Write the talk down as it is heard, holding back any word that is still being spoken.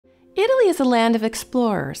Italy is a land of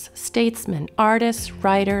explorers, statesmen, artists,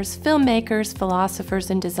 writers, filmmakers, philosophers,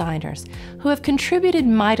 and designers who have contributed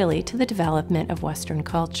mightily to the development of Western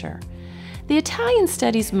culture. The Italian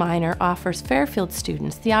Studies minor offers Fairfield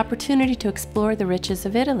students the opportunity to explore the riches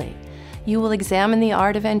of Italy. You will examine the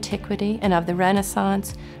art of antiquity and of the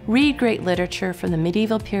Renaissance, read great literature from the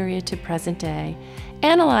medieval period to present day,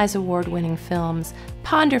 analyze award-winning films,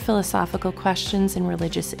 ponder philosophical questions and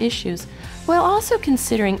religious issues, while also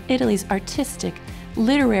considering Italy's artistic,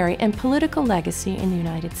 literary, and political legacy in the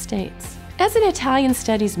United States. As an Italian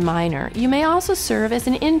Studies minor, you may also serve as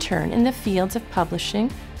an intern in the fields of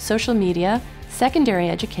publishing, social media, secondary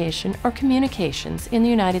education, or communications in the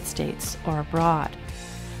United States or abroad.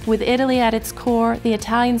 With Italy at its core, the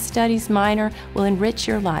Italian Studies minor will enrich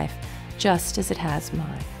your life, just as it has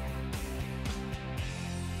mine.